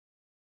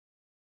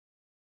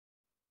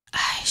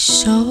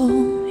saw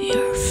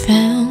your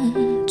fantasy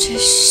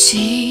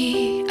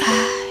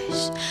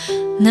eyes.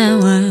 Now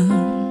I'm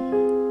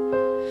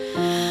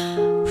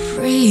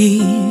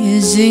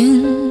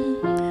freezing.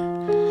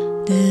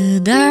 The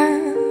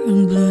dark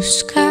blue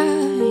sky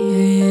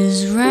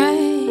is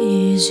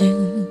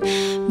rising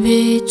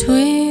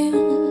between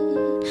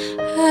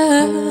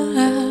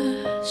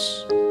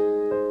us,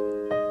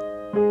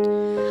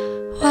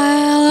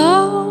 while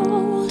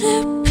all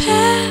the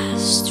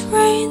past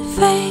rain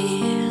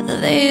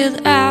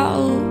faded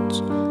out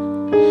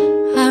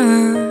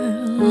our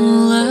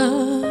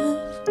love.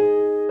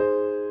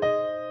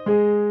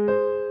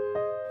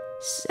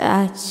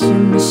 Such a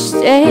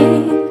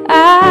mistake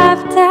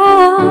I've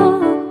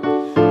done,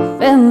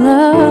 fell in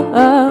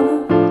love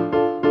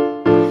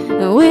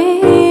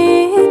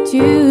with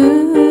you.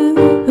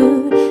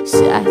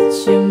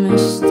 Such a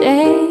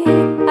mistake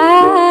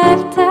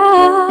I've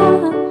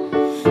done,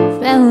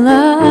 fell in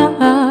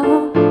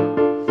love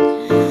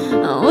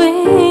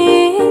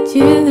with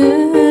you.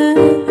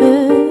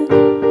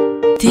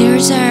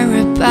 Tears are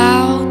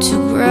about to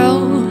grow,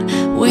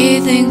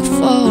 waiting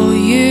for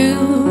you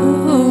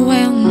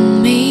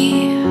and me.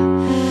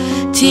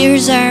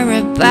 Tears are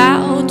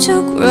about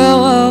to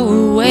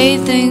grow,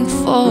 waiting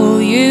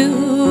for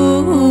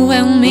you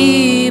and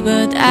me.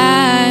 But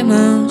I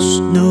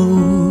must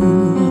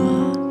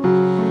know,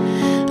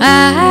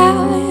 I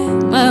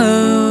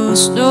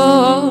must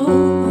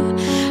know,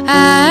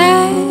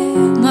 I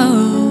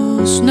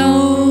must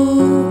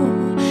know,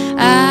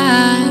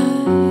 I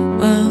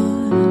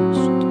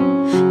must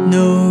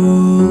know.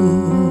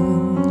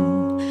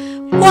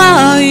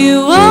 Why you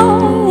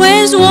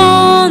always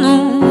wanna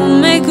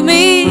make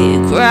me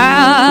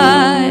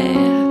cry?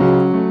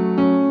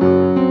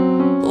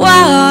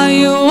 Why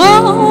you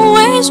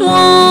always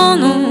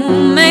wanna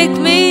make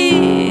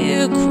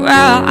me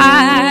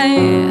cry?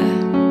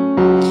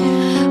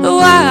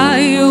 Why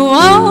you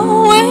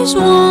always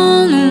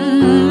wanna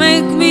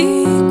make me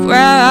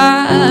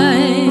cry?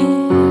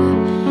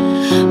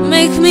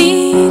 Make me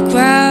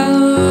cry,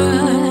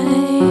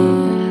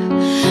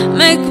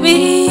 make me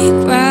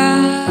cry.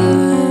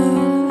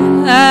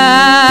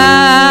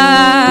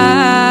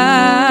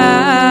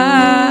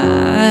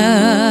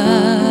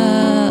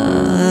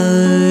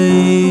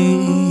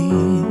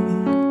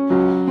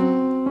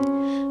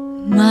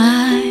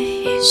 My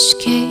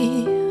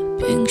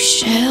escaping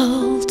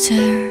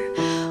shelter,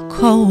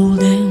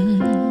 cold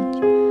and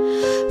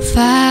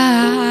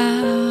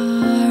far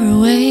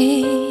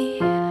away,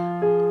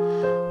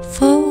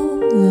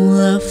 full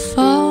of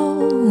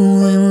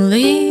fallen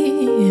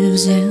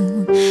leaves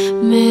and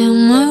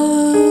memories,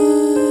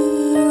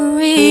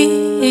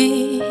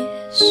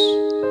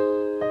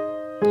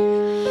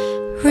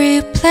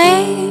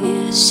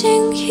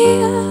 replacing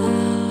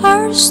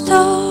your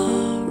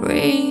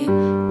story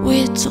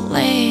with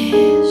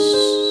less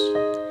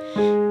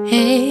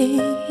ache.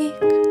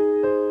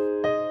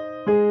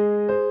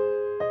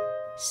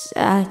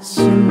 Such a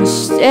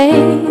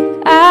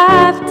mistake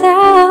I've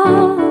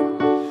done,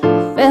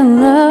 fell in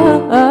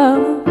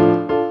love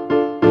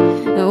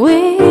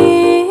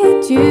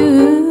with you.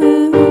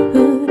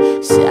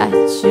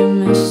 Such a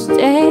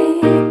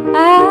mistake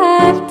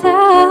I've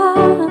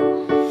done,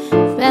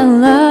 fell in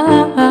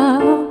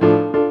love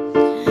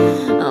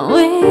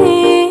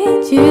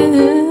with you.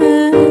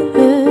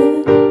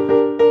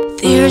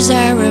 Tears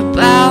are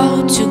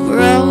about to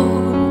grow,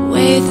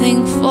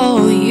 waiting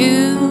for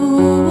you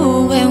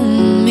and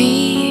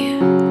me.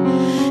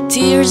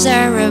 Tears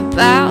are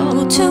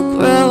about to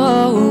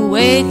grow,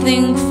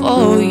 waiting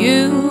for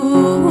you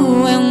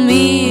and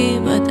me.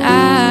 But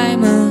I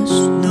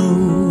must know,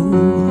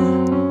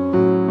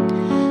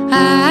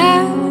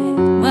 I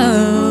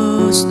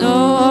must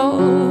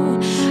know,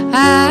 I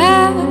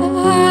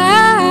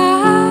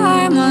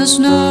must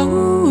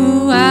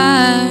know,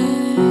 I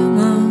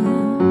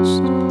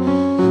must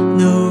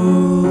know.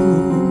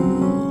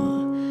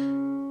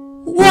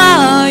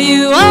 Why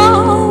you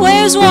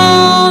always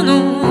wanna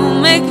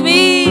make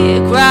me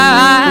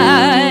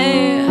cry?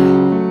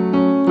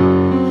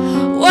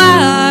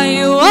 Why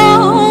you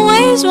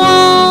always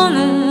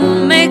wanna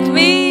make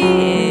me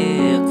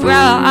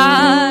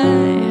cry?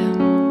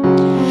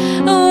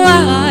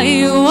 Why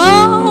you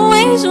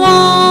always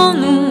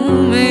wanna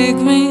make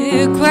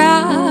me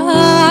cry?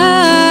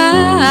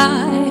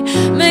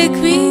 Make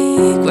me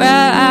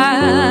cry.